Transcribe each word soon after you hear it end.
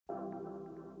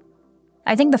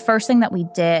I think the first thing that we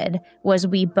did was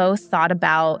we both thought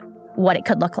about what it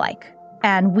could look like.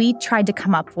 And we tried to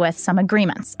come up with some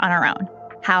agreements on our own.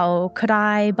 How could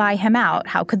I buy him out?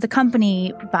 How could the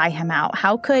company buy him out?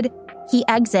 How could he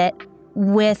exit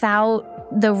without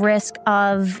the risk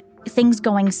of things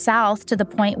going south to the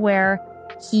point where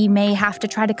he may have to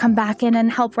try to come back in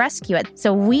and help rescue it?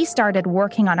 So we started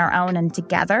working on our own and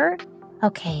together.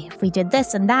 Okay, if we did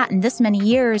this and that in this many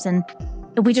years, and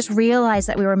we just realized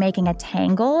that we were making a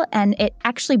tangle, and it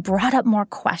actually brought up more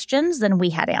questions than we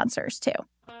had answers to.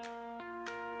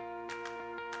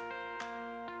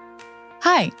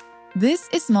 Hi, this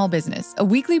is Small Business, a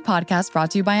weekly podcast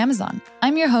brought to you by Amazon.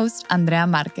 I'm your host, Andrea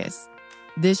Marquez.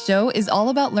 This show is all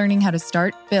about learning how to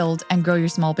start, build, and grow your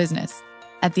small business.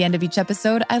 At the end of each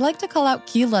episode, I like to call out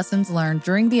key lessons learned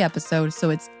during the episode so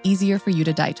it's easier for you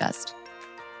to digest.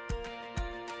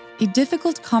 A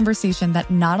difficult conversation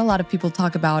that not a lot of people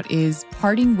talk about is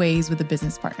parting ways with a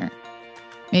business partner.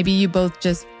 Maybe you both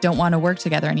just don't want to work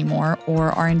together anymore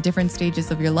or are in different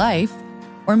stages of your life,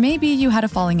 or maybe you had a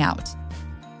falling out.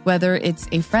 Whether it's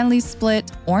a friendly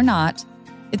split or not,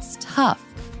 it's tough.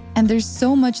 And there's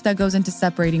so much that goes into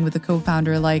separating with a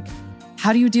co-founder, like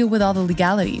how do you deal with all the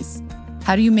legalities?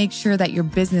 How do you make sure that your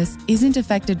business isn't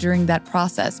affected during that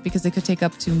process because it could take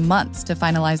up to months to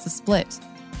finalize the split?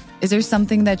 Is there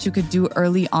something that you could do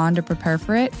early on to prepare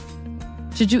for it?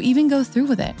 Should you even go through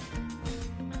with it?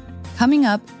 Coming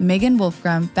up, Meghan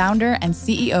Wolfgram, founder and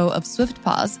CEO of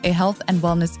SwiftPaws, a health and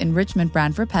wellness enrichment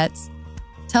brand for pets,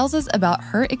 tells us about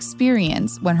her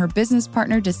experience when her business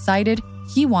partner decided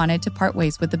he wanted to part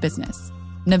ways with the business.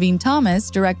 Naveen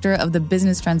Thomas, director of the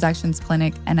Business Transactions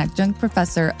Clinic and adjunct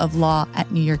professor of law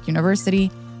at New York University,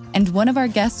 and one of our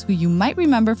guests who you might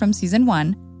remember from season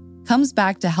 1, comes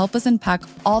back to help us unpack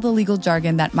all the legal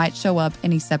jargon that might show up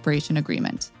in a separation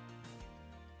agreement.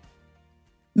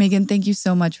 Meghan, thank you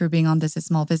so much for being on This is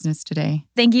Small Business today.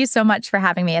 Thank you so much for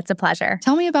having me. It's a pleasure.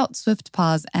 Tell me about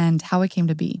SwiftPaws and how it came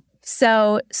to be.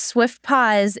 So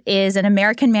SwiftPaws is an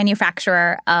American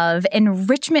manufacturer of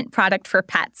enrichment product for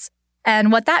pets.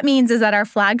 And what that means is that our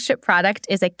flagship product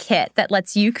is a kit that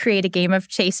lets you create a game of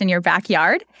chase in your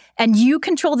backyard, and you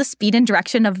control the speed and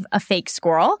direction of a fake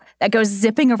squirrel that goes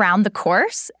zipping around the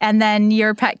course, and then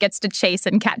your pet gets to chase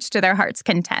and catch to their heart's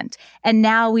content. And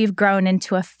now we've grown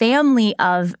into a family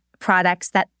of products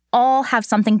that all have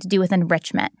something to do with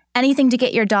enrichment. Anything to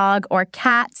get your dog or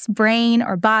cat's brain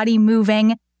or body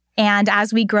moving. And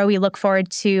as we grow, we look forward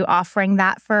to offering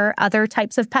that for other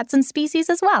types of pets and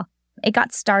species as well. It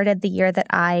got started the year that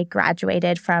I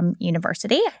graduated from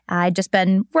university. I'd just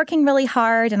been working really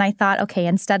hard, and I thought, okay,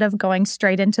 instead of going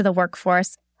straight into the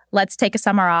workforce, let's take a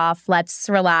summer off, let's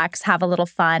relax, have a little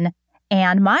fun.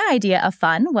 And my idea of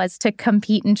fun was to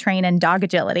compete and train in dog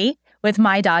agility with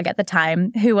my dog at the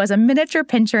time, who was a miniature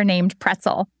pinscher named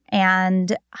Pretzel.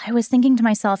 And I was thinking to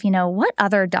myself, what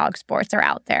other dog sports are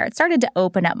out there? It started to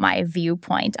open up my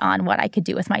viewpoint on what I could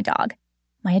do with my dog.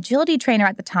 My agility trainer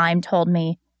at the time told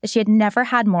me that she had never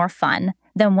had more fun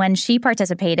than when she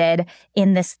participated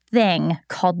in this thing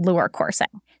called lure coursing.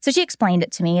 So she explained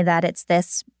it to me that it's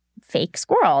this fake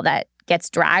squirrel that gets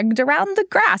dragged around the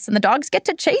grass and the dogs get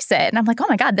to chase it. And I'm like, oh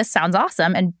my God, this sounds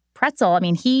awesome. And Pretzel,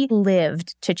 he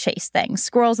lived to chase things.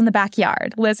 Squirrels in the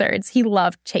backyard, lizards, he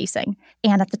loved chasing.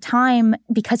 And at the time,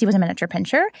 because he was a miniature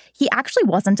pinscher, he actually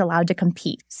wasn't allowed to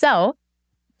compete. So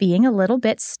being a little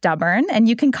bit stubborn, and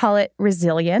you can call it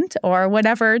resilient or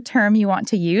whatever term you want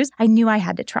to use, I knew I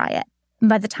had to try it. And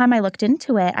by the time I looked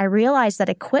into it, I realized that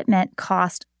equipment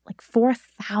cost like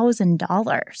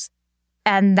 $4,000.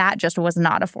 And that just was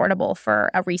not affordable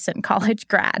for a recent college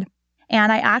grad.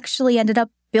 And I actually ended up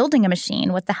building a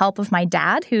machine with the help of my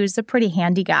dad, who's a pretty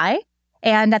handy guy.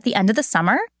 And at the end of the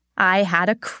summer, I had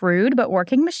a crude but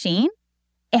working machine,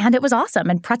 and it was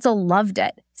awesome. And Pretzel loved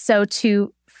it. So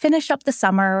to finish up the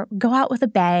summer, go out with a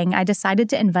bang, I decided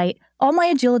to invite all my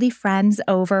agility friends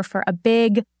over for a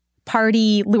big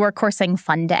party lure coursing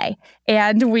fun day.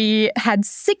 And we had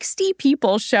 60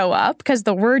 people show up because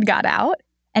the word got out.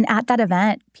 And at that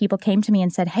event, people came to me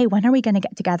and said, hey, when are we going to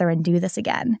get together and do this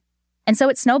again? And so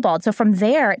it snowballed. So from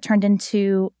there, it turned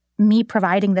into me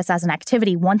providing this as an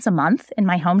activity once a month in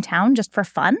my hometown just for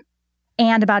fun.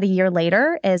 And about a year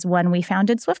later is when we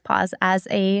founded SwiftPaws as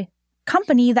a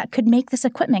company that could make this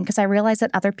equipment, because I realized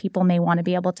that other people may want to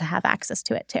be able to have access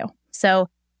to it too. So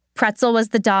Pretzel was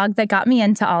the dog that got me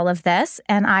into all of this,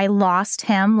 and I lost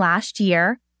him last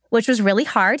year, which was really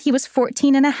hard. He was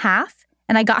 14 and a half,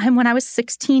 and I got him when I was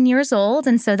 16 years old,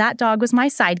 and so that dog was my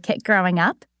sidekick growing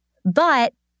up.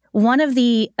 But one of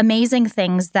the amazing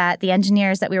things that the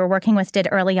engineers that we were working with did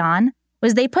early on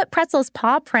was they put Pretzel's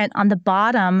paw print on the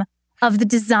bottom of the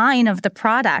design of the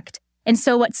product. And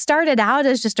so what started out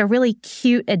as just a really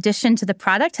cute addition to the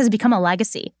product has become a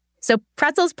legacy. So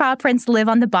Pretzel's paw prints live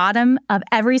on the bottom of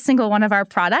every single one of our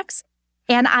products.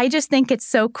 And I just think it's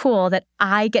so cool that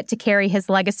I get to carry his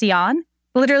legacy on.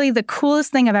 Literally the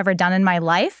coolest thing I've ever done in my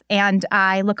life. And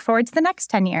I look forward to the next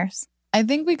 10 years. I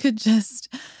think we could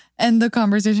just end the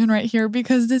conversation right here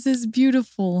because this is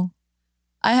beautiful.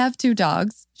 I have 2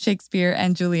 dogs, Shakespeare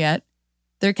and Juliet.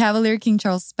 They're Cavalier King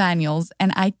Charles Spaniels,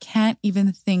 and I can't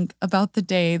even think about the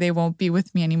day they won't be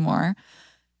with me anymore.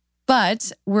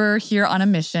 But we're here on a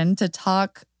mission to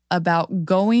talk about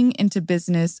going into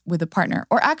business with a partner,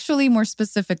 or actually more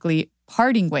specifically,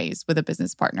 parting ways with a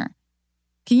business partner.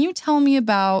 Can you tell me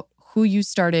about who you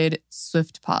started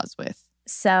Swift Paws with?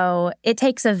 So it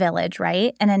takes a village,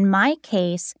 right? And in my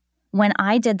case, when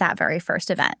I did that very first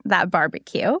event, that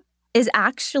barbecue, is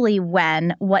actually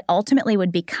when what ultimately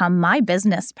would become my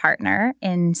business partner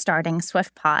in starting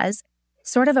Swift Paws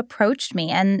sort of approached me.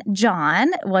 And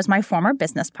John was my former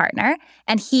business partner,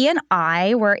 and he and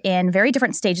I were in very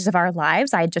different stages of our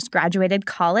lives. I had just graduated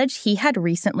college. He had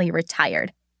recently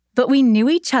retired. But we knew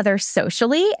each other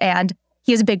socially, and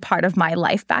he was a big part of my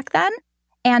life back then.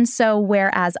 And so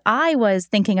whereas I was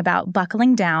thinking about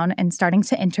buckling down and starting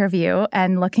to interview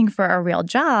and looking for a real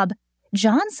job,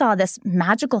 John saw this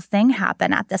magical thing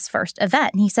happen at this first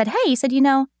event. And he said, you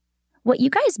know, what you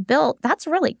guys built, that's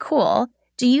really cool.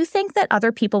 Do you think that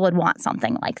other people would want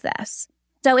something like this?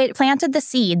 So it planted the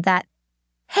seed that,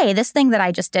 hey, this thing that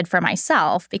I just did for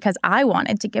myself because I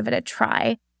wanted to give it a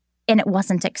try and it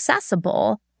wasn't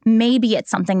accessible, maybe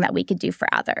it's something that we could do for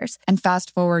others. And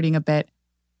fast forwarding a bit,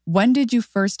 when did you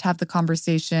first have the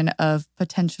conversation of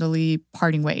potentially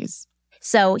parting ways?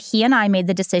 So he and I made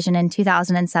the decision in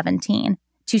 2017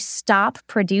 to stop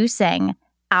producing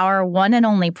our one and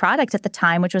only product at the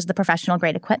time, which was the professional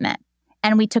grade equipment.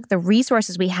 And we took the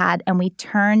resources we had and we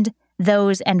turned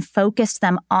those and focused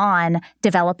them on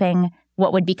developing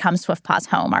what would become Swift Paws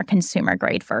Home, our consumer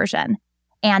grade version.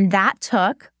 And that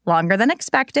took longer than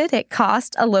expected. It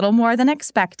cost a little more than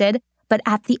expected. But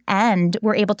at the end,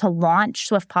 we're able to launch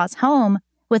Swift Paws Home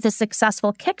with a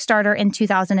successful Kickstarter in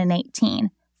 2018.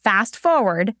 Fast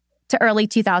forward to early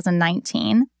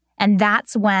 2019. And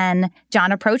that's when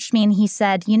John approached me and he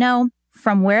said, you know,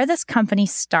 from where this company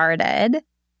started,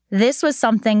 this was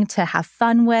something to have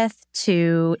fun with,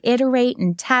 to iterate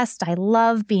and test. I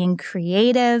love being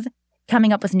creative,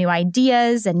 coming up with new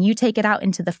ideas, and you take it out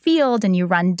into the field and you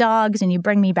run dogs and you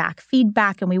bring me back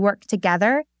feedback and we work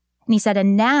together. And he said,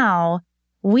 and now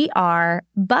we are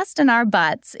busting our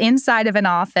butts inside of an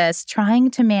office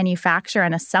trying to manufacture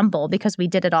and assemble, because we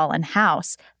did it all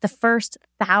in-house, the first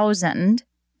 1,000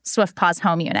 Swift Paws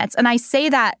Home units. And I say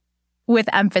that with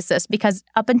emphasis because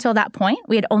up until that point,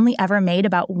 we had only ever made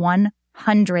about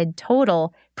 100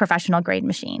 total professional grade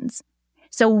machines.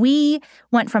 So we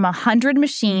went from 100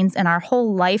 machines in our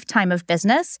whole lifetime of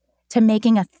business to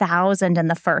making 1,000 in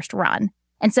the first run.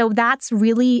 And so that's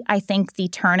really, I think, the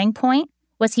turning point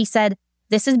was he said,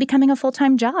 this is becoming a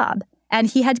full-time job. And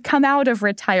he had come out of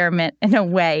retirement in a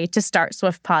way to start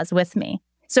Swift Paws with me.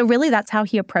 So really, that's how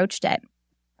he approached it.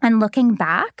 And looking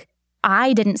back,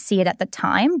 I didn't see it at the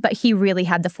time, but he really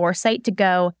had the foresight to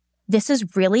go, this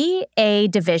is really a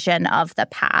division of the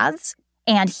paths.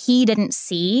 And he didn't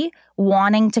see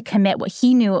wanting to commit what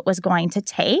he knew it was going to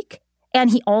take. And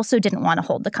he also didn't want to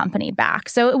hold the company back.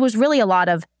 So it was really a lot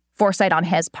of foresight on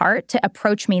his part to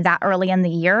approach me that early in the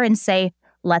year and say,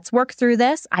 let's work through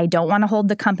this. I don't want to hold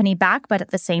the company back, but at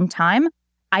the same time,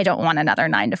 I don't want another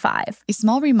 9 to 5. A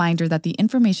small reminder that the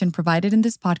information provided in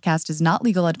this podcast is not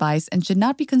legal advice and should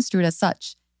not be construed as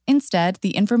such. Instead,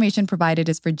 the information provided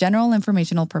is for general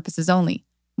informational purposes only.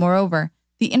 Moreover,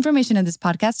 the information in this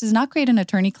podcast does not create an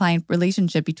attorney-client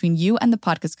relationship between you and the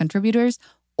podcast contributors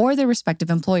or their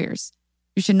respective employers.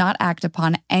 You should not act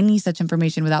upon any such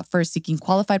information without first seeking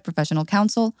qualified professional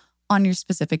counsel on your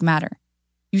specific matter.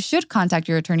 You should contact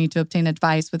your attorney to obtain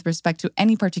advice with respect to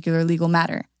any particular legal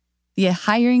matter. The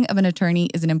hiring of an attorney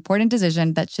is an important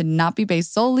decision that should not be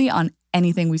based solely on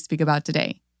anything we speak about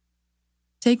today.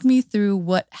 Take me through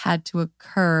what had to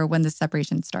occur when the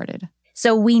separation started.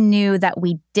 So we knew that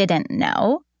we didn't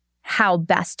know how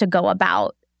best to go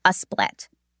about a split.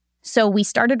 So we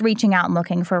started reaching out and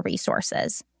looking for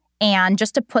resources. And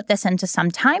just to put this into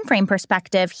some time frame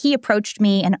perspective, he approached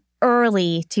me in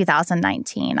early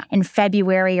 2019, in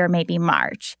February or maybe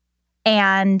March.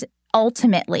 And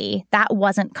ultimately, that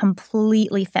wasn't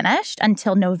completely finished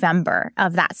until November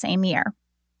of that same year.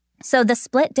 So the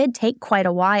split did take quite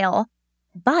a while.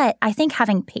 But I think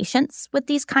having patience with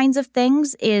these kinds of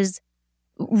things is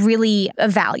really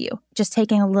value. Just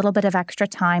taking a little bit of extra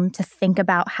time to think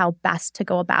about how best to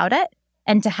go about it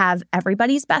and to have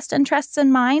everybody's best interests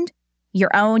in mind,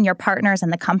 your own, your partners,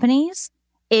 and the company's,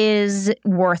 is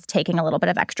worth taking a little bit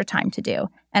of extra time to do.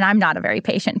 And I'm not a very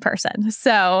patient person.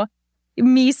 So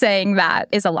me saying that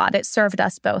is a lot. It served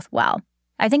us both well.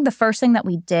 I think the first thing that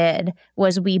we did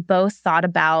was we both thought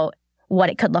about what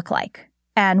it could look like.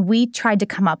 And we tried to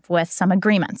come up with some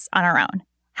agreements on our own.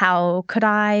 How could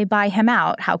I buy him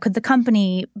out? How could the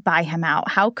company buy him out?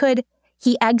 How could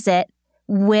he exit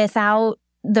without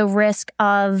the risk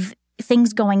of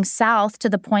things going south to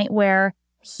the point where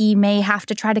he may have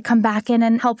to try to come back in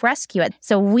and help rescue it?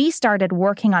 So we started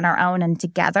working on our own and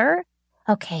together.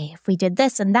 Okay, if we did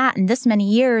this and that in this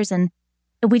many years, and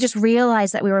we just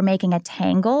realized that we were making a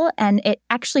tangle, and it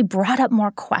actually brought up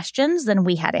more questions than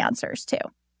we had answers to.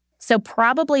 So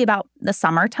probably about the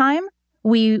summertime,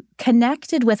 we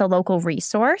connected with a local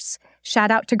resource.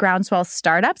 Shout out to Groundswell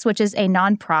Startups, which is a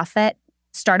nonprofit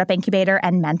startup incubator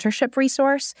and mentorship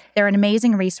resource. They're an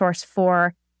amazing resource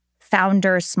for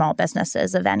founders, small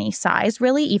businesses of any size,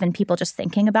 really, even people just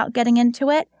thinking about getting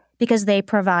into it, because they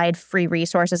provide free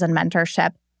resources and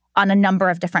mentorship on a number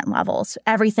of different levels,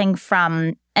 everything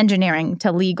from engineering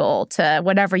to legal to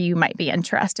whatever you might be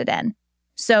interested in.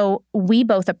 So we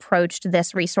both approached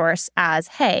this resource as,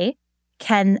 hey,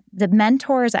 can the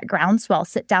mentors at Groundswell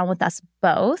sit down with us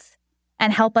both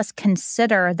and help us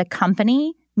consider the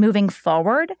company moving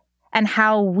forward and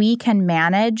how we can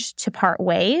manage to part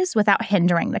ways without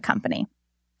hindering the company?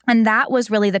 And that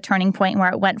was really the turning point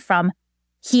where it went from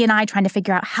he and I trying to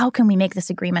figure out how can we make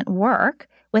this agreement work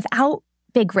without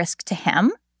big risk to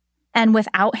him and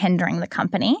without hindering the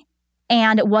company.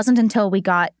 And it wasn't until we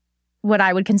got what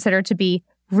I would consider to be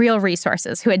real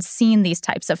resources who had seen these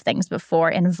types of things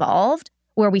before involved,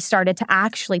 where we started to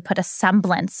actually put a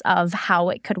semblance of how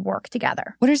it could work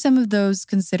together. What are some of those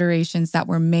considerations that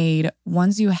were made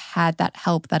once you had that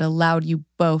help that allowed you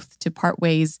both to part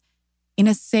ways in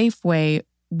a safe way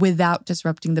without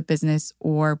disrupting the business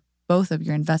or both of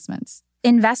your investments?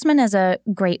 Investment is a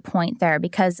great point there,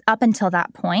 because up until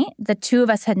that point, the two of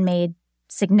us had made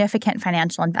significant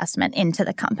financial investment into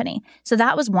the company. So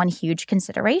that was one huge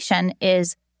consideration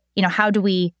is, how do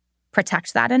we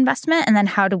protect that investment? And then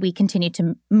how do we continue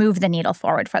to move the needle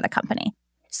forward for the company?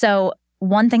 So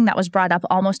one thing that was brought up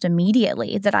almost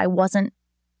immediately that I wasn't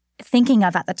thinking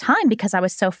of at the time because I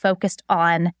was so focused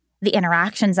on the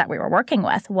interactions that we were working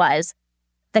with was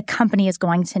the company is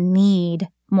going to need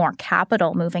more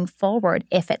capital moving forward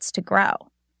if it's to grow.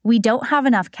 We don't have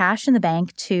enough cash in the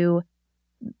bank to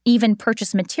even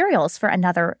purchase materials for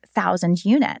another 1,000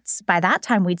 units. By that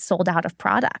time, we'd sold out of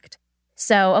product.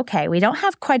 So, okay, we don't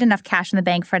have quite enough cash in the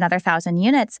bank for another 1,000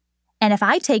 units. And if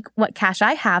I take what cash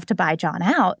I have to buy John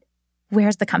out,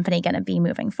 where's the company going to be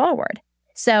moving forward?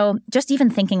 So just even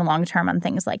thinking long-term on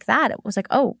things like that, it was like,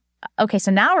 oh, okay,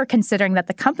 so now we're considering that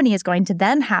the company is going to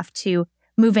then have to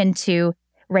move into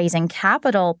raising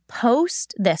capital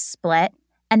post this split.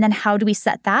 And then how do we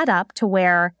set that up to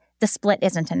where the split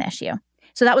isn't an issue?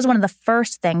 So that was one of the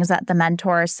first things that the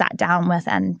mentors sat down with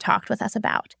and talked with us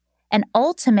about. And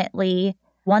ultimately,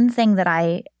 one thing that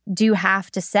I do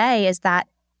have to say is that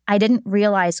I didn't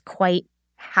realize quite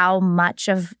how much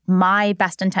of my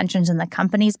best intentions and the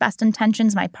company's best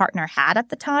intentions my partner had at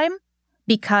the time,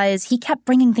 because he kept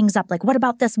bringing things up like, what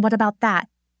about this? What about that?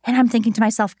 And I'm thinking to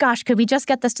myself, gosh, could we just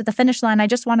get this to the finish line? I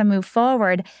just want to move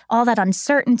forward. All that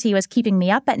uncertainty was keeping me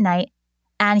up at night.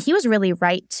 And he was really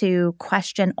right to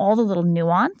question all the little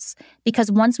nuance,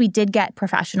 because once we did get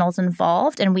professionals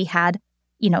involved and we had,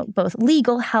 both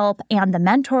legal help and the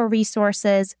mentor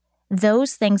resources,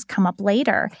 those things come up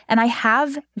later. And I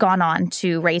have gone on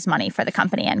to raise money for the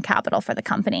company and capital for the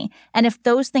company. And if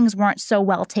those things weren't so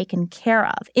well taken care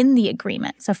of in the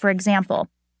agreement, so for example,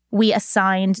 we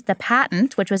assigned the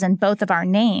patent, which was in both of our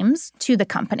names, to the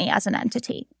company as an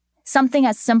entity. Something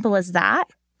as simple as that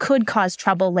could cause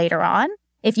trouble later on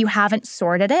if you haven't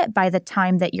sorted it by the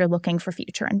time that you're looking for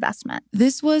future investment.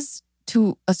 This was,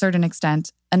 to a certain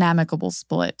extent, an amicable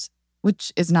split,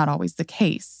 which is not always the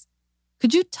case.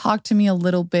 Could you talk to me a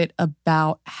little bit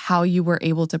about how you were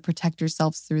able to protect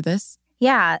yourselves through this?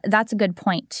 Yeah, that's a good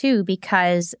point too,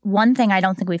 because one thing I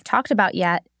don't think we've talked about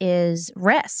yet is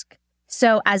risk.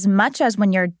 So as much as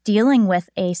when you're dealing with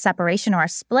a separation or a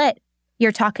split,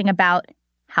 you're talking about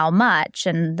how much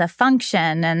and the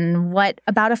function and what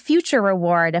about a future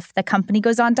reward if the company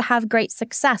goes on to have great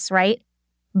success, right?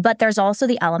 But there's also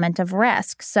the element of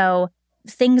risk. So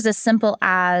things as simple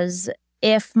as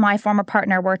if my former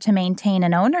partner were to maintain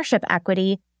an ownership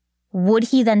equity, would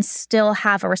he then still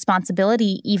have a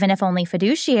responsibility, even if only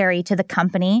fiduciary, to the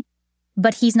company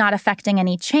but he's not affecting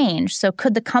any change. So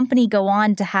could the company go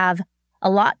on to have a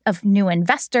lot of new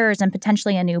investors and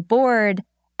potentially a new board?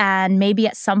 And maybe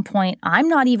at some point, I'm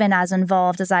not even as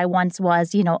involved as I once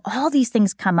was. All these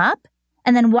things come up.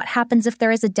 And then what happens if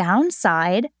there is a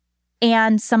downside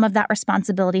and some of that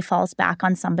responsibility falls back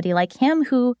on somebody like him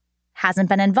who hasn't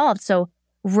been involved? So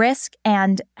risk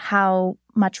and how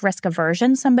much risk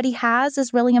aversion somebody has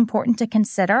is really important to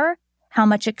consider. How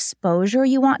much exposure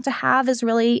you want to have is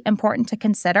really important to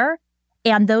consider.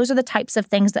 And those are the types of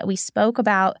things that we spoke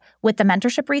about with the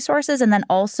mentorship resources and then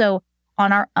also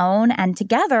on our own and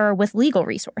together with legal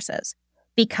resources.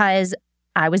 Because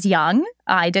I was young,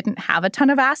 I didn't have a ton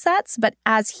of assets, but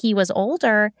as he was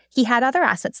older, he had other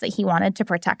assets that he wanted to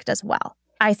protect as well.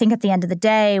 I think at the end of the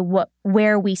day,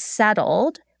 where we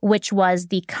settled, which was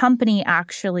the company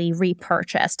actually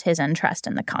repurchased his interest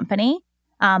in the company.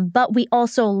 But we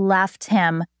also left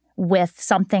him with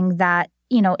something that,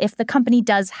 if the company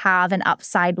does have an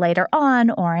upside later on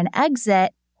or an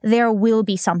exit, there will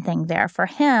be something there for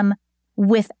him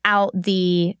without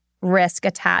the risk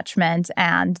attachment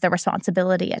and the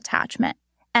responsibility attachment.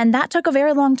 And that took a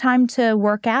very long time to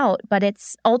work out, but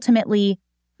it's ultimately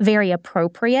very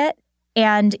appropriate.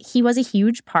 And he was a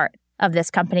huge part of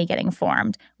this company getting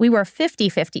formed. We were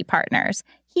 50-50 partners.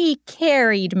 He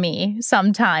carried me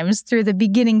sometimes through the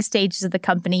beginning stages of the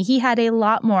company. He had a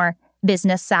lot more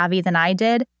business savvy than I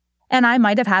did, and I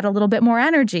might have had a little bit more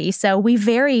energy. So we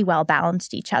very well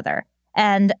balanced each other.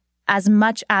 And as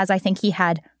much as I think he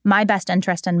had my best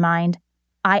interest in mind,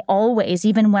 I always,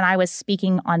 even when I was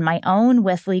speaking on my own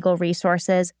with legal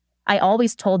resources, I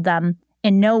always told them,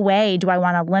 in no way do I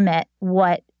want to limit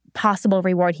what possible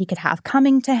reward he could have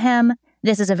coming to him.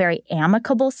 This is a very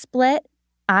amicable split.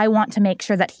 I want to make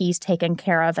sure that he's taken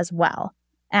care of as well.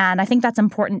 And I think that's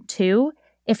important too.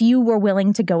 If you were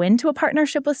willing to go into a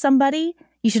partnership with somebody,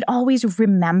 you should always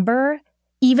remember,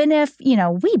 even if,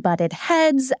 we butted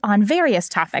heads on various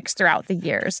topics throughout the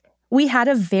years, we had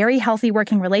a very healthy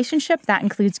working relationship that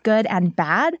includes good and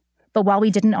bad. But while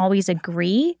we didn't always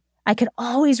agree, I could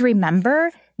always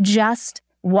remember just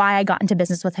why I got into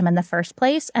business with him in the first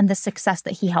place and the success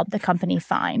that he helped the company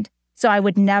find. So I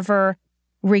would never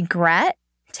regret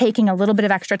taking a little bit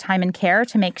of extra time and care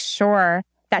to make sure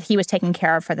that he was taken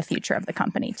care of for the future of the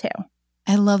company too.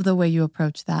 I love the way you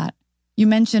approach that. You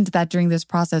mentioned that during this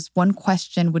process, one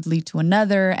question would lead to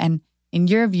another. And in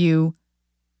your view,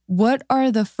 what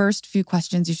are the first few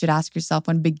questions you should ask yourself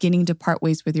when beginning to part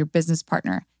ways with your business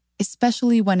partner,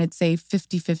 especially when it's a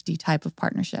 50-50 type of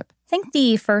partnership? I think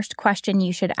the first question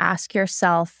you should ask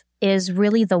yourself is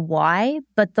really the why,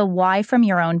 but the why from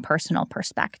your own personal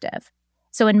perspective.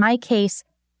 So in my case,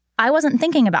 I wasn't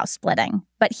thinking about splitting,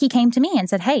 but he came to me and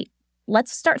said, hey,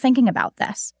 let's start thinking about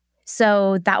this.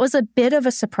 So that was a bit of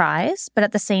a surprise, but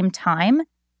at the same time,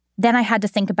 then I had to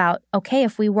think about, okay,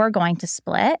 if we were going to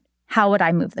split, how would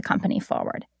I move the company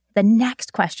forward? The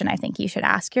next question I think you should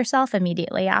ask yourself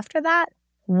immediately after that,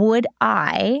 would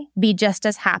I be just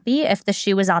as happy if the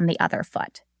shoe was on the other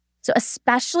foot? So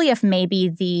especially if maybe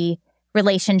the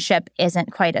relationship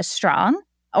isn't quite as strong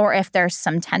or if there's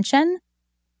some tension,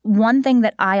 one thing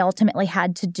that I ultimately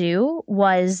had to do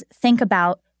was think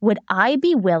about, would I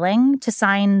be willing to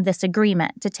sign this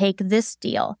agreement, to take this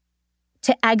deal,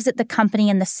 to exit the company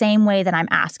in the same way that I'm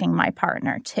asking my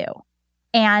partner to?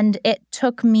 And it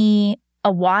took me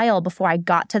a while before I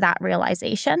got to that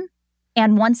realization.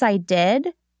 And once I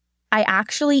did, I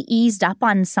actually eased up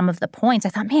on some of the points. I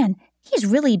thought, man, he's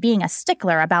really being a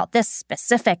stickler about this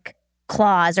specific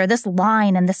clause or this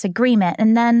line in this agreement.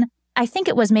 And then I think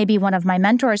it was maybe one of my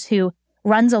mentors who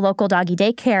runs a local doggy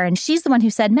daycare. And she's the one who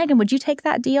said, Meghan, would you take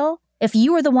that deal? If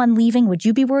you were the one leaving, would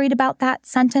you be worried about that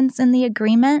sentence in the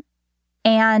agreement?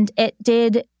 And it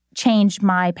did change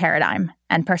my paradigm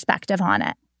and perspective on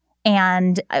it.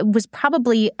 And it was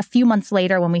probably a few months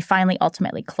later when we finally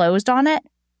ultimately closed on it.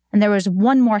 And there was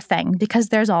one more thing, because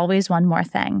there's always one more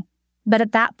thing. But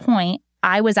at that point,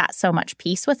 I was at so much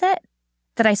peace with it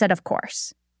that I said, of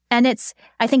course. And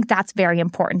I think that's very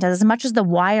important. As much as the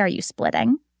why are you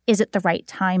splitting? Is it the right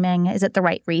timing? Is it the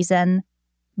right reason?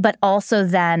 But also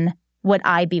then, would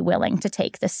I be willing to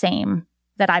take the same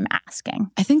that I'm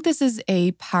asking? I think this is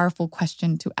a powerful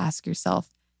question to ask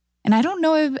yourself. And I don't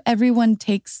know if everyone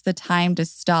takes the time to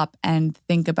stop and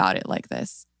think about it like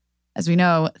this. As we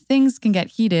know, things can get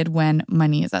heated when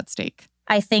money is at stake.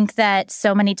 I think that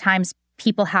so many times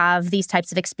people have these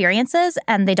types of experiences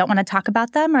and they don't want to talk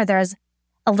about them, or there's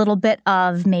a little bit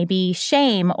of maybe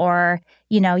shame or,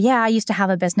 I used to have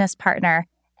a business partner.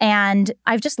 And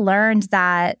I've just learned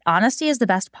that honesty is the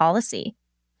best policy.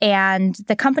 And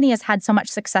the company has had so much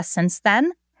success since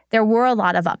then there were a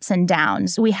lot of ups and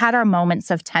downs. We had our moments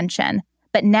of tension.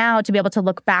 But now to be able to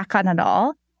look back on it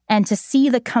all and to see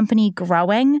the company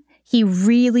growing, he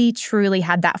really, truly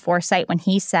had that foresight when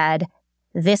he said,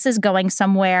 this is going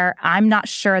somewhere. I'm not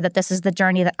sure that this is the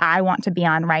journey that I want to be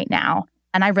on right now.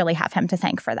 And I really have him to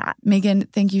thank for that. Meghan,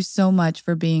 thank you so much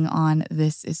for being on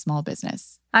This is Small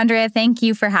Business. Andrea, thank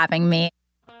you for having me.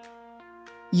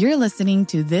 You're listening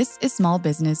to This is Small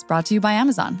Business, brought to you by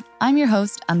Amazon. I'm your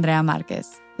host, Andrea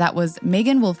Marquez. That was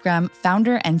Meghan Wolfgram,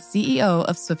 founder and CEO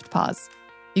of SwiftPause.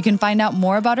 You can find out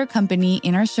more about our company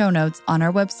in our show notes on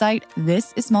our website,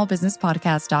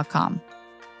 thisissmallbusinesspodcast.com.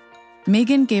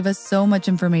 Meghan gave us so much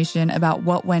information about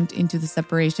what went into the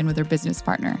separation with her business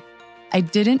partner. I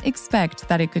didn't expect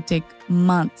that it could take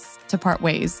months to part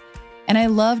ways, and I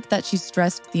loved that she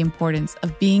stressed the importance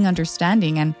of being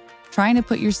understanding and trying to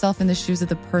put yourself in the shoes of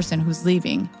the person who's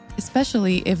leaving,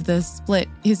 especially if the split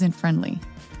isn't friendly.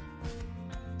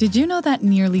 Did you know that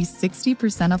nearly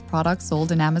 60% of products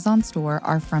sold in Amazon store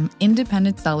are from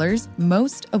independent sellers,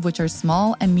 most of which are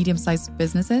small and medium-sized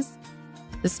businesses?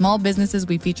 The small businesses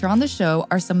we feature on the show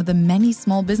are some of the many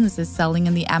small businesses selling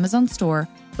in the Amazon store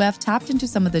who have tapped into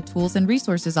some of the tools and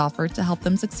resources offered to help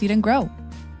them succeed and grow.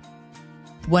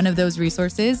 One of those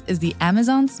resources is the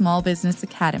Amazon Small Business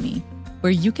Academy,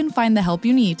 where you can find the help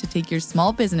you need to take your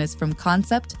small business from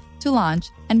concept to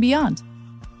launch and beyond.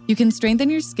 You can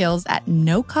strengthen your skills at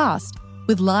no cost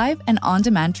with live and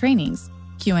on-demand trainings,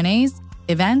 Q&As,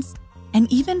 events, and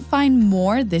even find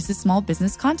more This is Small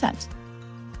Business content.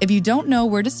 If you don't know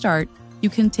where to start, you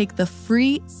can take the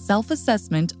free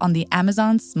self-assessment on the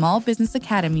Amazon Small Business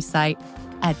Academy site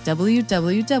at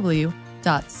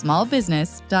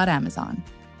www.smallbusiness.amazon.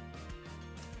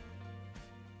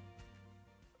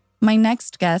 My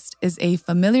next guest is a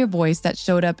familiar voice that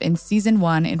showed up in season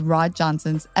 1 in Rod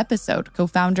Johnson's episode,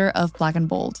 co-founder of Black and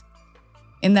Bold.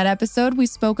 In that episode, we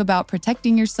spoke about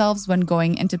protecting yourselves when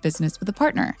going into business with a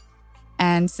partner.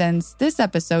 And since this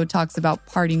episode talks about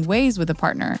parting ways with a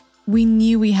partner, we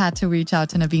knew we had to reach out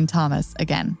to Naveen Thomas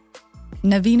again.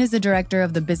 Naveen is the director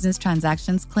of the Business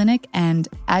Transactions Clinic and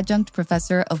adjunct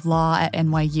professor of law at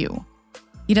NYU.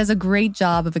 He does a great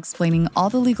job of explaining all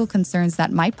the legal concerns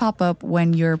that might pop up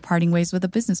when you're parting ways with a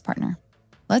business partner.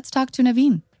 Let's talk to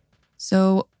Naveen.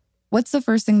 So, what's the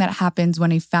first thing that happens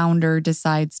when a founder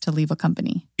decides to leave a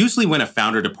company? Usually when a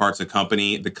founder departs a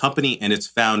company, the company and its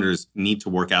founders need to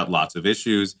work out lots of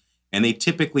issues, and they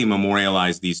typically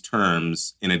memorialize these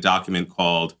terms in a document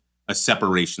called a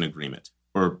separation agreement,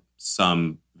 or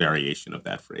some variation of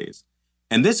that phrase.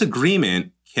 And this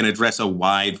agreement can address a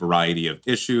wide variety of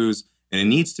issues, and it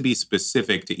needs to be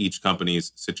specific to each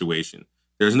company's situation.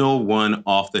 There's no one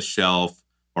off-the-shelf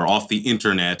or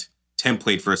off-the-internet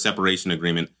template for a separation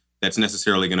agreement that's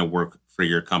necessarily going to work for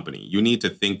your company. You need to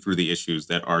think through the issues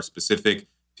that are specific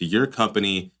to your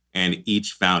company and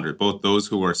each founder, both those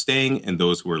who are staying and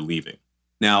those who are leaving.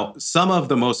 Now, some of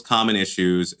the most common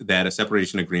issues that a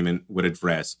separation agreement would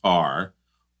address are,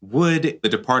 would the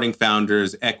departing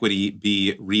founder's equity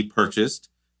be repurchased?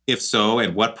 If so,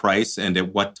 at what price and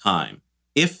at what time?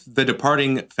 If the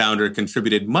departing founder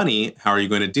contributed money, how are you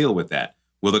going to deal with that?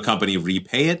 Will the company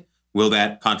repay it? Will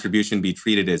that contribution be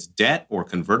treated as debt or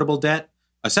convertible debt?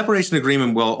 A separation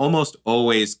agreement will almost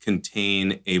always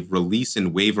contain a release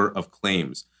and waiver of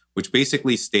claims, which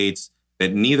basically states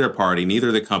that neither party,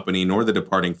 neither the company nor the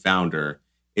departing founder,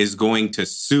 is going to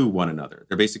sue one another.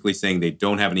 They're basically saying they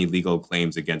don't have any legal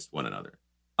claims against one another.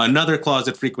 Another clause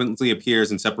that frequently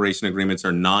appears in separation agreements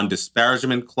are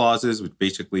non-disparagement clauses, which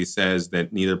basically says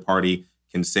that neither party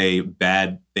can say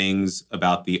bad things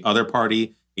about the other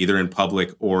party, either in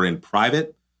public or in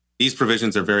private. These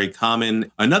provisions are very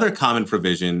common. Another common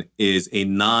provision is a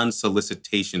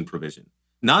non-solicitation provision.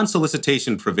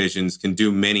 Non-solicitation provisions can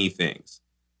do many things.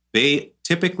 They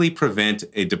typically prevent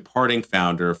a departing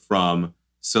founder from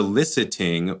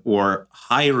soliciting or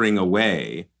hiring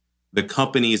away the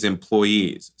company's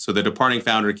employees. So the departing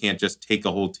founder can't just take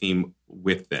a whole team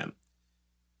with them.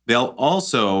 They'll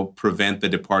also prevent the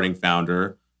departing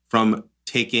founder from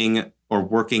taking or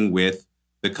working with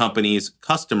the company's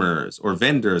customers or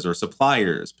vendors or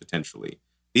suppliers, potentially.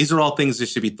 These are all things that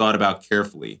should be thought about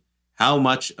carefully. How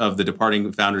much of the departing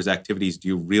founder's activities do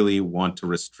you really want to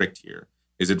restrict here?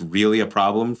 Is it really a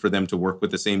problem for them to work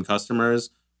with the same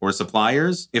customers or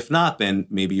suppliers? If not, then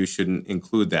maybe you shouldn't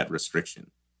include that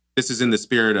restriction. This is in the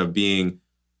spirit of being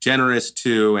generous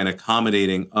to and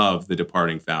accommodating of the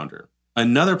departing founder.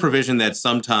 Another provision that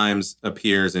sometimes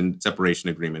appears in separation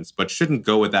agreements, but shouldn't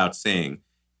go without saying,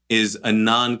 is a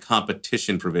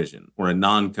non-competition provision, or a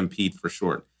non-compete for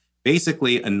short.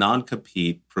 Basically, a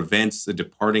non-compete prevents the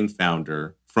departing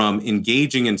founder from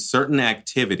engaging in certain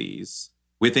activities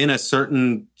within a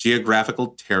certain geographical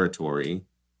territory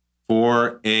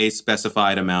for a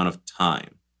specified amount of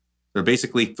time. There are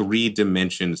basically three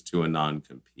dimensions to a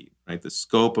non-compete, right? The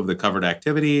scope of the covered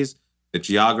activities, the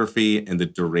geography, and the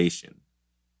duration.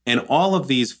 And all of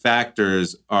these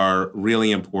factors are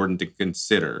really important to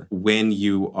consider when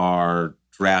you are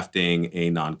drafting a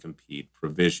non-compete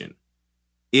provision.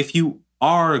 If you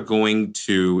are going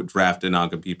to draft a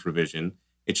non-compete provision,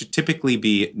 it should typically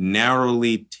be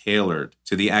narrowly tailored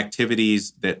to the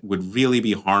activities that would really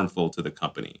be harmful to the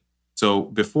company. So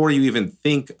before you even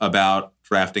think about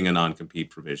drafting a non-compete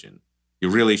provision, you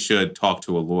really should talk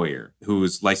to a lawyer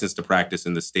who's licensed to practice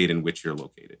in the state in which you're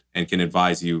located and can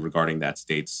advise you regarding that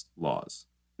state's laws.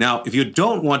 Now, if you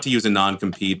don't want to use a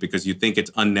non-compete because you think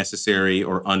it's unnecessary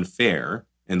or unfair,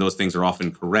 and those things are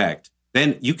often correct,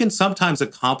 then you can sometimes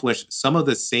accomplish some of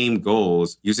the same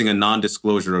goals using a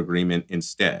non-disclosure agreement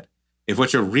instead. If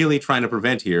what you're really trying to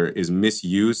prevent here is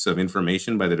misuse of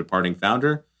information by the departing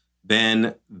founder,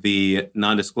 then the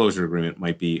non-disclosure agreement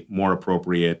might be more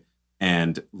appropriate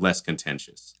and less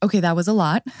contentious. Okay, that was a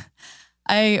lot.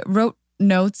 I wrote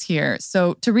notes here.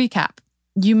 So to recap,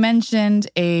 you mentioned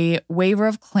a waiver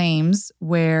of claims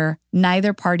where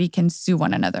neither party can sue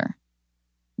one another.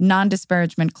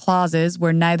 Non-disparagement clauses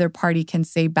where neither party can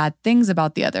say bad things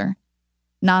about the other.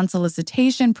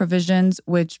 Non-solicitation provisions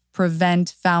which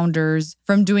prevent founders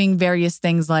from doing various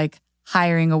things like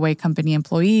hiring away company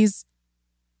employees.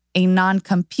 A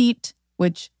non-compete,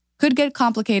 which could get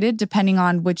complicated depending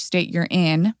on which state you're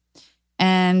in,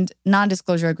 and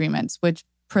non-disclosure agreements, which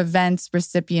prevents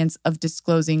recipients of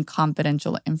disclosing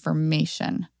confidential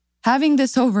information. Having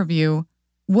this overview,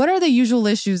 what are the usual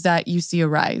issues that you see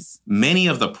arise? Many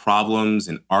of the problems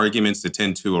and arguments that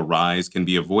tend to arise can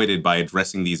be avoided by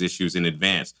addressing these issues in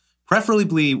advance,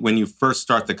 preferably when you first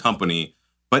start the company.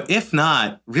 But if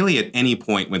not, really at any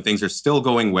point when things are still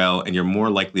going well and you're more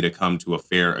likely to come to a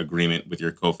fair agreement with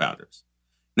your co-founders.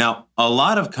 Now, a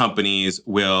lot of companies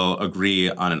will agree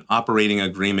on an operating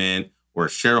agreement or a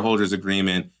shareholders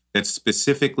agreement that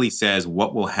specifically says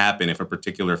what will happen if a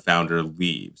particular founder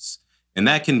leaves. And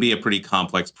that can be a pretty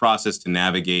complex process to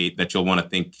navigate that you'll want to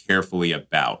think carefully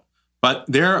about. But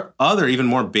there are other, even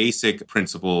more basic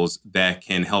principles that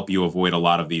can help you avoid a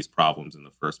lot of these problems in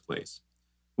the first place.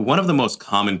 One of the most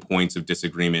common points of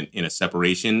disagreement in a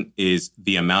separation is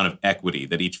the amount of equity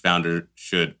that each founder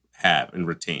should have and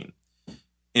retain.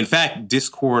 In fact,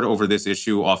 discord over this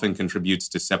issue often contributes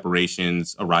to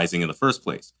separations arising in the first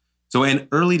place. So an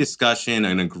early discussion,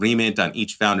 an agreement on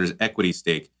each founder's equity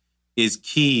stake is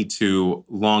key to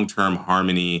long-term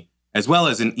harmony, as well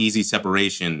as an easy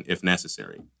separation if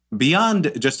necessary.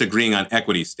 Beyond just agreeing on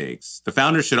equity stakes, the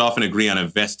founders should often agree on a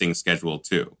vesting schedule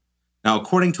too. Now,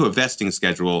 according to a vesting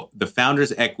schedule, the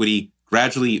founder's equity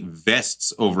gradually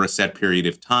vests over a set period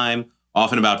of time,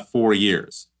 often about 4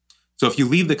 years. So if you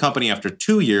leave the company after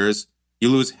 2 years, you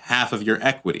lose half of your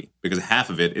equity because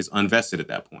half of it is unvested at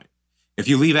that point. If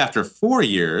you leave after 4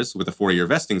 years with a 4-year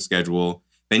vesting schedule,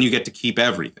 then you get to keep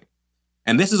everything.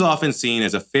 And this is often seen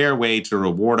as a fair way to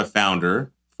reward a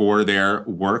founder for their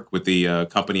work with the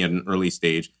company at an early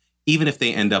stage, even if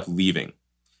they end up leaving.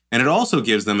 And it also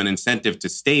gives them an incentive to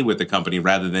stay with the company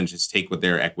rather than just take with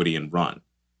their equity and run.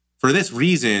 For this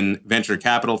reason, venture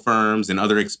capital firms and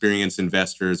other experienced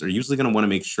investors are usually going to want to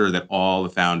make sure that all the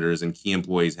founders and key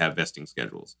employees have vesting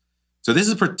schedules. So this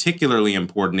is particularly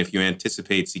important if you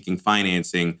anticipate seeking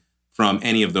financing from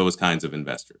any of those kinds of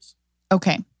investors.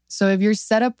 Okay, so if you're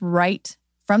set up right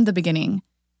from the beginning,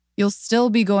 you'll still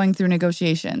be going through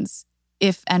negotiations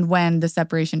if and when the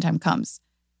separation time comes.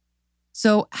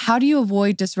 So how do you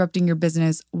avoid disrupting your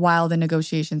business while the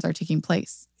negotiations are taking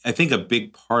place? I think a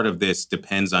big part of this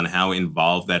depends on how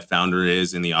involved that founder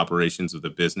is in the operations of the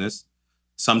business.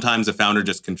 Sometimes a founder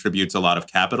just contributes a lot of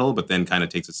capital, but then kind of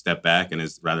takes a step back and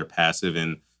is rather passive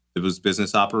in those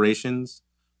business operations.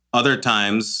 Other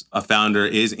times, a founder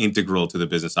is integral to the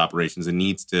business operations and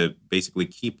needs to basically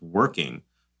keep working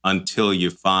until you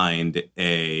find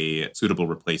a suitable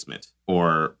replacement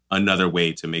or another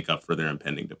way to make up for their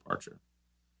impending departure.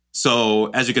 So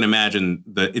as you can imagine,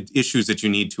 the issues that you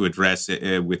need to address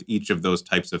with each of those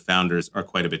types of founders are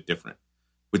quite a bit different.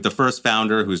 With the first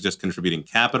founder who's just contributing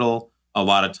capital, a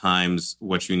lot of times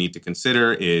what you need to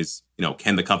consider is,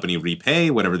 can the company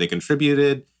repay whatever they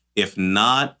contributed? If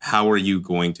not, how are you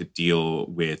going to deal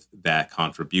with that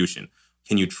contribution?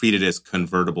 Can you treat it as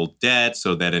convertible debt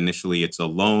so that initially it's a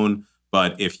loan,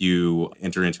 but if you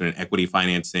enter into an equity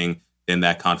financing, then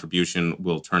that contribution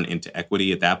will turn into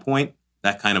equity at that point?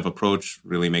 That kind of approach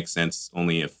really makes sense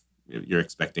only if you're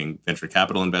expecting venture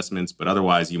capital investments, but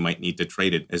otherwise you might need to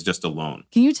trade it as just a loan.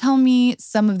 Can you tell me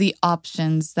some of the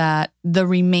options that the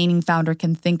remaining founder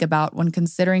can think about when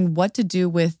considering what to do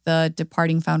with the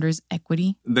departing founder's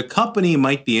equity? The company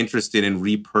might be interested in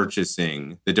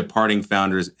repurchasing the departing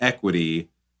founder's equity,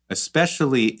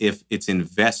 especially if its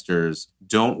investors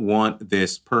don't want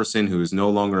this person who's no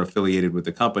longer affiliated with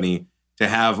the company to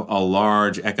have a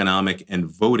large economic and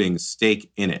voting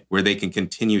stake in it, where they can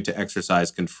continue to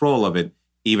exercise control of it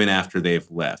even after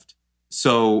they've left.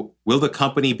 So will the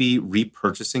company be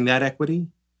repurchasing that equity?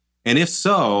 And if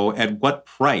so, at what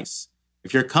price?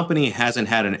 If your company hasn't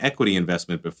had an equity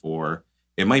investment before,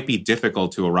 it might be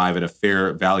difficult to arrive at a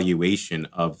fair valuation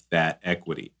of that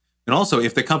equity. And also,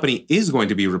 if the company is going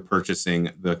to be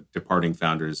repurchasing the departing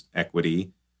founder's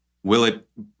equity, will it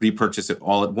repurchase it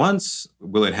all at once?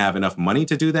 Will it have enough money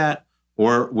to do that?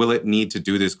 Or will it need to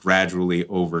do this gradually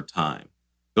over time?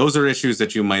 Those are issues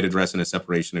that you might address in a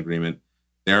separation agreement.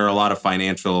 There are a lot of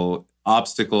financial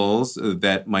obstacles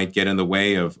that might get in the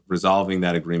way of resolving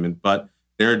that agreement, but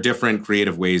there are different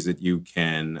creative ways that you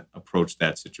can approach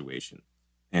that situation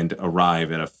and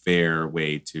arrive at a fair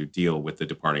way to deal with the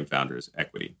departing founder's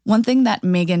equity. One thing that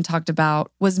Meghan talked about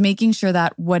was making sure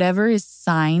that whatever is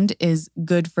signed is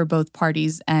good for both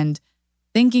parties and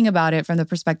thinking about it from the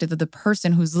perspective of the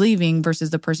person who's leaving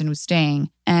versus the person who's staying.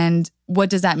 And what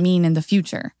does that mean in the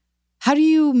future? How do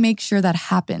you make sure that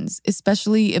happens,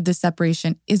 especially if the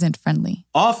separation isn't friendly?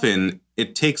 Often,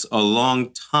 it takes a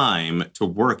long time to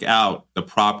work out the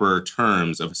proper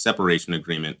terms of a separation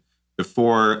agreement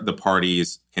before the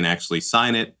parties can actually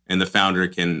sign it and the founder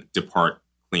can depart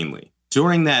cleanly.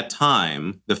 During that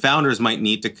time, the founders might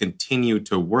need to continue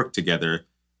to work together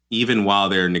even while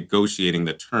they're negotiating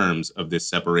the terms of this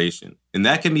separation. And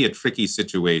that can be a tricky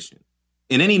situation.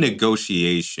 In any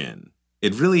negotiation,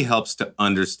 it really helps to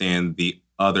understand the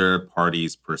other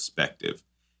party's perspective.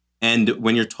 And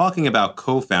when you're talking about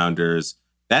co-founders,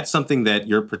 that's something that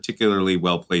you're particularly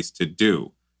well placed to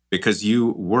do, because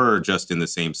you were just in the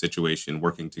same situation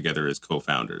working together as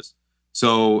co-founders.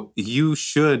 So you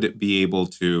should be able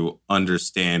to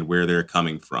understand where they're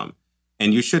coming from.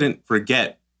 And you shouldn't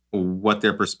forget what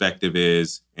their perspective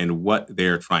is and what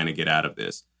they're trying to get out of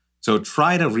this. So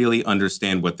try to really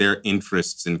understand what their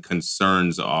interests and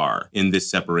concerns are in this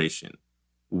separation.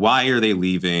 Why are they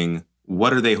leaving?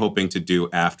 What are they hoping to do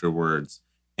afterwards?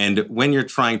 And when you're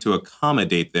trying to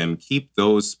accommodate them, keep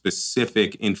those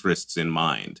specific interests in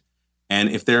mind. And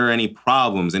if there are any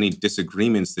problems, any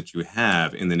disagreements that you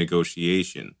have in the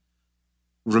negotiation,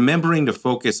 remembering to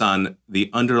focus on the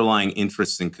underlying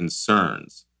interests and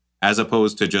concerns, as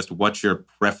opposed to just what your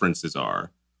preferences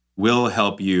are, will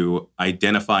help you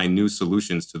identify new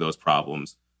solutions to those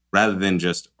problems, rather than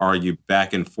just argue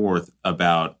back and forth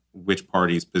about which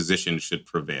party's position should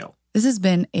prevail. This has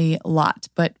been a lot,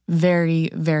 but very,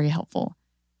 very helpful.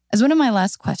 As one of my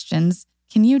last questions,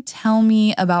 can you tell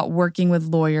me about working with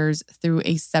lawyers through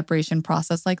a separation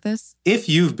process like this? If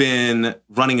you've been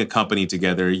running a company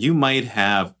together, you might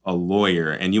have a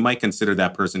lawyer, and you might consider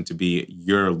that person to be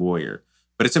your lawyer.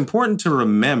 But it's important to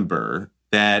remember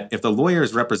that if the lawyer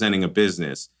is representing a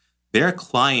business, their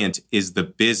client is the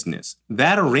business.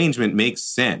 That arrangement makes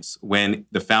sense when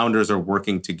the founders are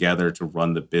working together to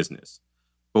run the business.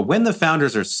 But when the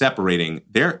founders are separating,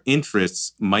 their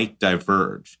interests might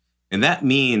diverge. And that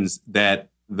means that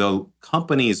the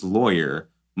company's lawyer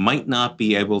might not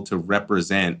be able to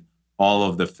represent all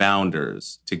of the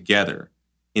founders together.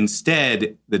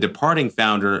 Instead, the departing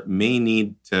founder may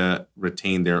need to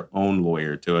retain their own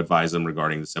lawyer to advise them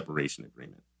regarding the separation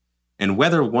agreement. And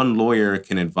whether one lawyer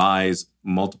can advise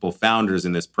multiple founders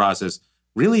in this process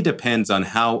really depends on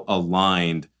how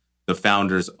aligned the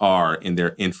founders are in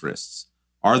their interests.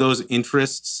 Are those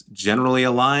interests generally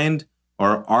aligned,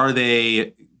 or are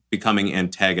they becoming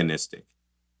antagonistic?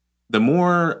 The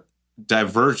more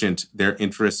divergent their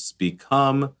interests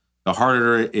become, the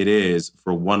harder it is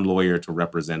for one lawyer to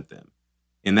represent them.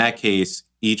 In that case,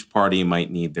 each party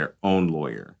might need their own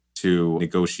lawyer to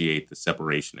negotiate the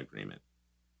separation agreement.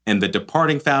 And the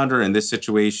departing founder in this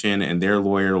situation and their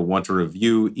lawyer will want to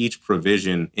review each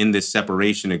provision in this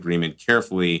separation agreement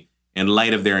carefully in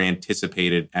light of their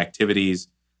anticipated activities.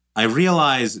 I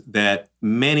realize that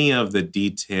many of the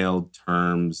detailed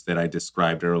terms that I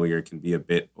described earlier can be a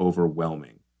bit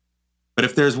overwhelming. But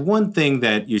if there's one thing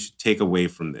that you should take away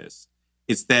from this,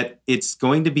 it's that it's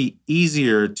going to be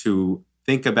easier to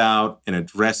think about and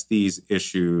address these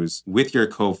issues with your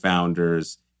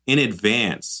co-founders in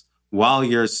advance while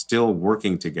you're still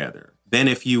working together than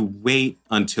if you wait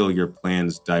until your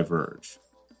plans diverge.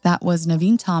 That was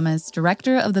Naveen Thomas,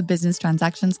 director of the Business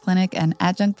Transactions Clinic and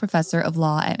adjunct professor of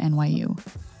law at NYU.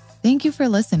 Thank you for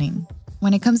listening.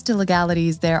 When it comes to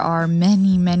legalities, there are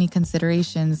many, many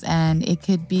considerations, and it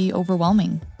could be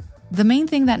overwhelming. The main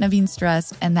thing that Naveen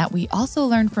stressed, and that we also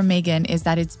learned from Meghan, is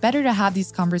that it's better to have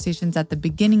these conversations at the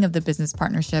beginning of the business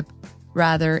partnership,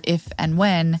 rather if and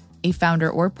when a founder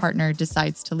or partner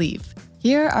decides to leave.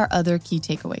 Here are other key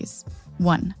takeaways.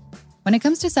 1. When it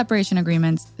comes to separation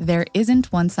agreements, there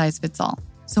isn't one size fits all.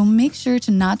 So make sure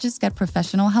to not just get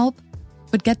professional help,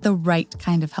 but get the right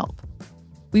kind of help.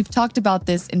 We've talked about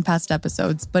this in past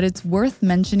episodes, but it's worth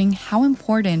mentioning how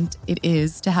important it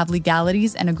is to have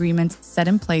legalities and agreements set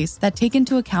in place that take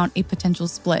into account a potential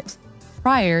split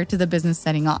prior to the business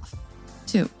setting off.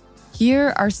 2.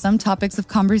 Here are some topics of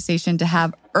conversation to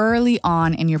have early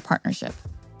on in your partnership.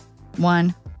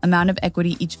 1. Amount of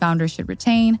equity each founder should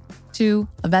retain. 2.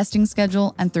 A vesting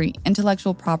schedule. And 3.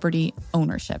 Intellectual property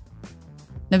ownership.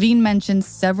 Naveen mentions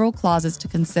several clauses to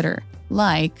consider,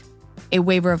 like a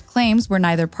waiver of claims where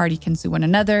neither party can sue one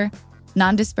another,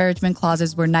 non-disparagement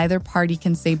clauses where neither party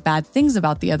can say bad things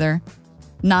about the other,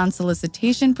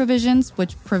 non-solicitation provisions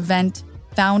which prevent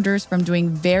founders from doing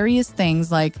various things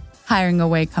like hiring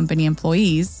away company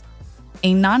employees,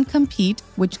 a non-compete,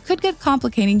 which could get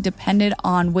complicating depending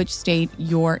on which state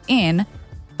you're in,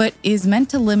 but is meant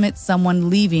to limit someone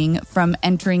leaving from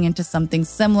entering into something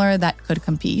similar that could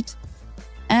compete,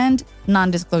 and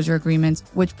non-disclosure agreements,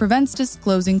 which prevents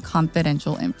disclosing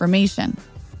confidential information.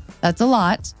 That's a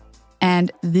lot,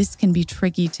 and this can be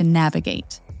tricky to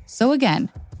navigate. So again,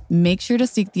 make sure to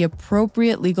seek the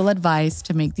appropriate legal advice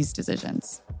to make these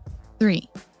decisions. 3.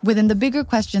 Within the bigger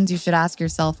questions you should ask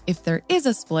yourself if there is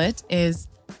a split is,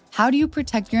 how do you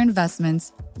protect your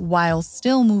investments while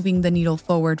still moving the needle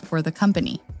forward for the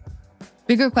company?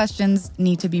 Bigger questions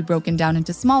need to be broken down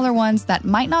into smaller ones that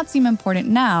might not seem important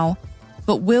now,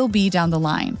 but will be down the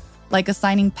line, like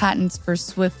assigning patents for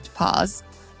Swift PAUSE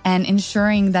and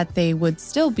ensuring that they would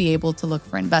still be able to look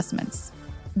for investments.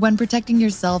 When protecting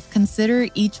yourself, consider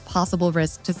each possible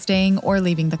risk to staying or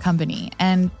leaving the company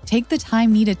and take the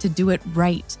time needed to do it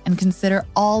right and consider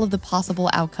all of the possible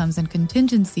outcomes and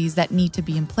contingencies that need to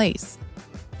be in place.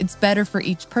 It's better for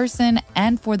each person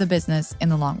and for the business in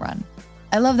the long run.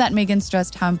 I love that Meghan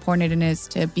stressed how important it is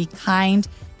to be kind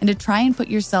and to try and put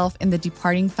yourself in the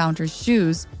departing founder's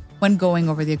shoes when going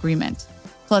over the agreement.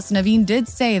 Plus, Naveen did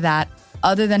say that,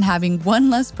 other than having one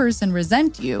less person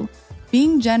resent you,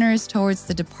 being generous towards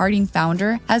the departing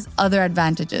founder has other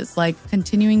advantages, like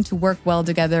continuing to work well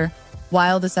together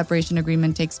while the separation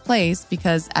agreement takes place,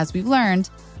 because as we've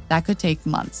learned, that could take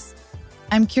months.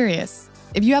 I'm curious,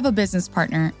 if you have a business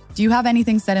partner, do you have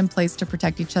anything set in place to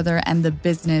protect each other and the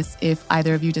business if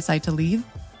either of you decide to leave?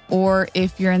 Or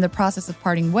if you're in the process of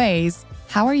parting ways,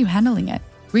 how are you handling it?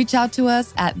 Reach out to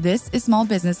us at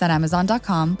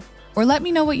thisissmallbusiness@amazon.com or let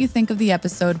me know what you think of the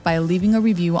episode by leaving a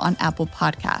review on Apple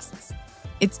Podcasts.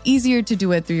 It's easier to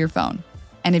do it through your phone.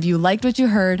 And if you liked what you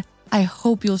heard, I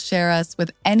hope you'll share us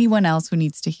with anyone else who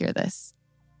needs to hear this.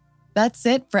 That's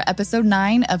it for episode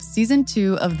 9 of season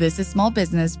 2 of This is Small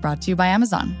Business, brought to you by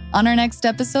Amazon. On our next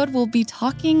episode, we'll be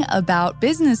talking about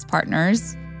business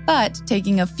partners, but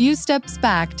taking a few steps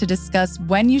back to discuss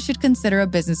when you should consider a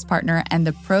business partner and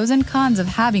the pros and cons of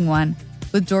having one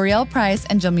with Dorielle Price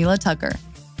and Jamila Tucker,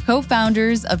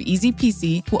 co-founders of Easy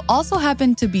Peasy, who also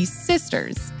happen to be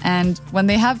sisters. And when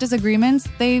they have disagreements,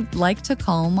 they like to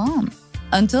call mom.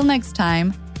 Until next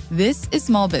time, this is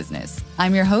Small Business.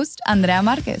 I'm your host, Andrea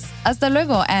Marquez. Hasta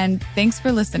luego, and thanks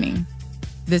for listening.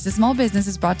 This is Small Business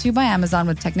is brought to you by Amazon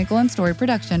with technical and story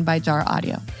production by Jar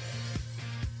Audio.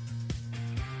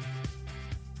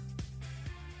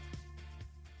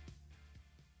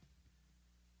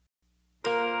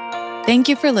 Thank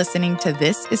you for listening to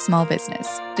This is Small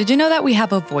Business. Did you know that we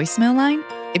have a voicemail line?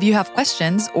 If you have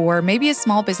questions or maybe a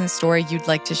small business story you'd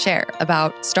like to share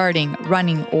about starting,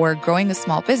 running, or growing a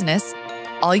small business,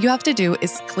 all you have to do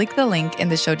is click the link in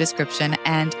the show description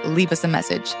and leave us a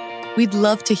message. We'd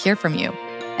love to hear from you.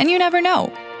 And you never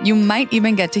know, you might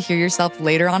even get to hear yourself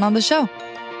later on the show.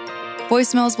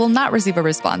 Voicemails will not receive a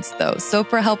response, though, so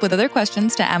for help with other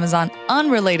questions to Amazon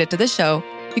unrelated to the show,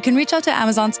 you can reach out to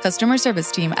Amazon's customer service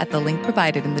team at the link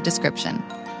provided in the description.